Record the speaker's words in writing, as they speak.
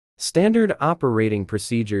Standard operating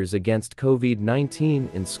procedures against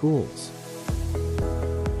COVID-19 in schools.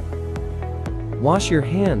 Wash your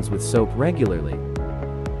hands with soap regularly.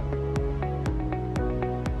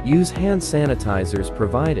 Use hand sanitizers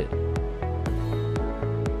provided.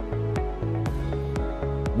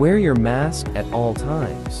 Wear your mask at all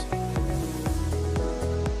times.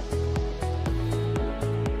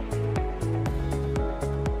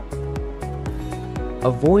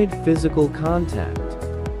 Avoid physical contact.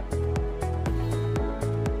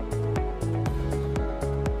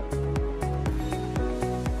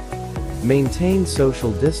 Maintain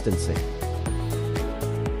social distancing.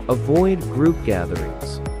 Avoid group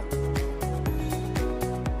gatherings.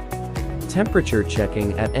 Temperature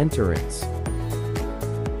checking at entrance.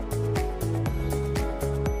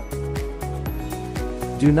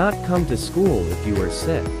 Do not come to school if you are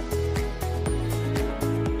sick.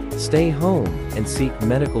 Stay home and seek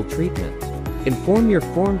medical treatment. Inform your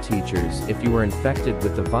form teachers if you are infected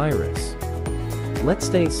with the virus. Let's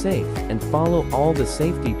stay safe and follow all the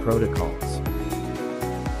safety protocols.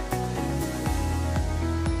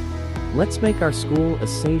 Let's make our school a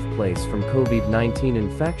safe place from COVID-19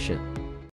 infection.